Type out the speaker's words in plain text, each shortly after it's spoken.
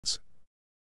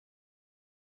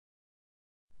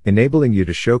enabling you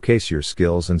to showcase your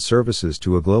skills and services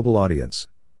to a global audience.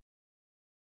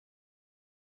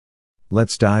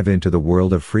 Let's dive into the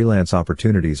world of freelance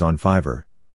opportunities on Fiverr.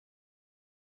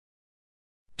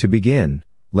 To begin,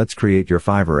 let's create your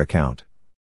Fiverr account.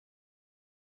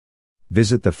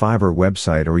 Visit the Fiverr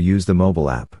website or use the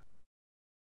mobile app.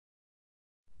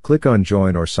 Click on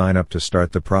Join or Sign Up to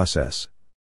start the process.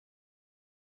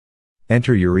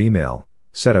 Enter your email,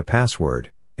 set a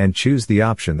password, and choose the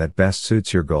option that best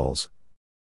suits your goals.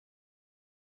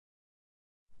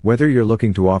 Whether you're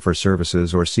looking to offer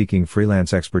services or seeking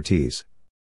freelance expertise.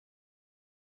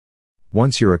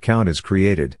 Once your account is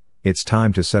created, it's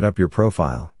time to set up your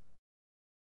profile.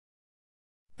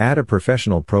 Add a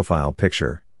professional profile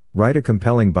picture, write a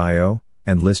compelling bio,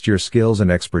 and list your skills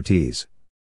and expertise.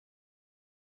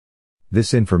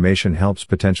 This information helps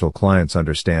potential clients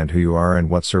understand who you are and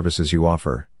what services you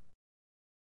offer.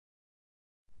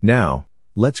 Now,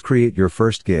 let's create your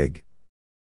first gig.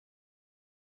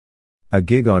 A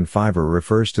gig on Fiverr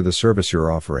refers to the service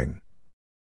you're offering.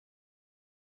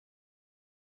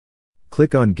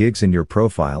 Click on Gigs in your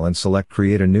profile and select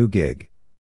Create a new gig.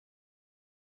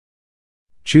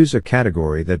 Choose a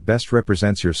category that best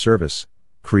represents your service,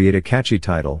 create a catchy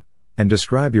title, and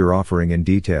describe your offering in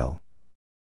detail.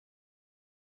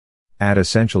 Add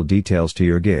essential details to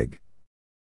your gig.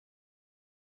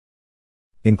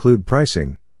 Include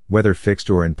pricing, whether fixed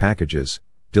or in packages,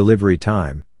 delivery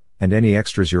time, and any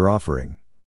extras you're offering.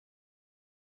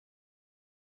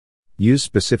 Use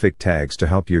specific tags to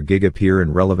help your gig appear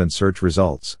in relevant search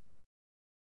results.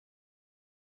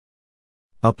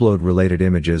 Upload related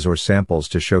images or samples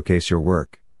to showcase your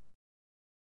work.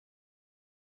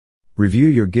 Review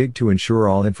your gig to ensure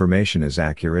all information is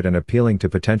accurate and appealing to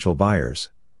potential buyers.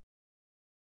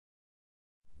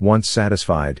 Once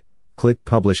satisfied, click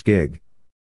Publish Gig.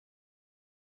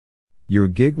 Your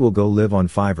gig will go live on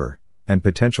Fiverr, and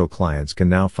potential clients can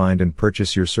now find and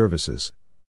purchase your services.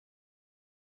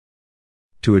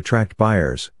 To attract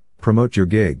buyers, promote your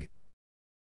gig.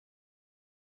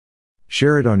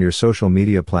 Share it on your social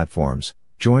media platforms,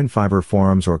 join Fiverr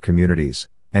forums or communities,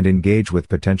 and engage with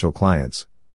potential clients.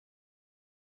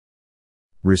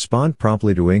 Respond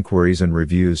promptly to inquiries and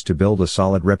reviews to build a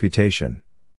solid reputation.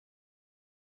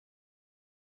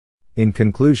 In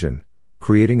conclusion,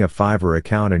 creating a Fiverr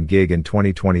account and gig in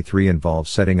 2023 involves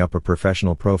setting up a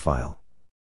professional profile,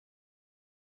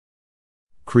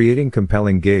 creating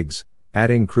compelling gigs,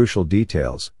 adding crucial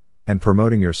details, and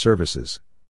promoting your services.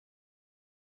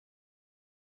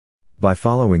 By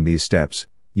following these steps,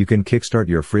 you can kickstart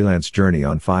your freelance journey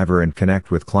on Fiverr and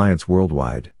connect with clients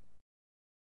worldwide.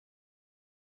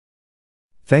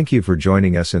 Thank you for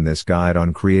joining us in this guide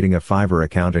on creating a Fiverr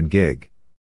account and gig.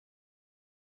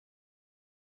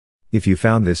 If you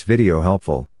found this video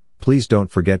helpful, please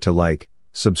don't forget to like,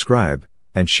 subscribe,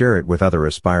 and share it with other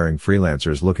aspiring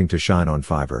freelancers looking to shine on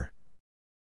Fiverr.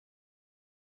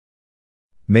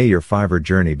 May your Fiverr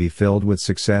journey be filled with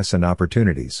success and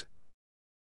opportunities.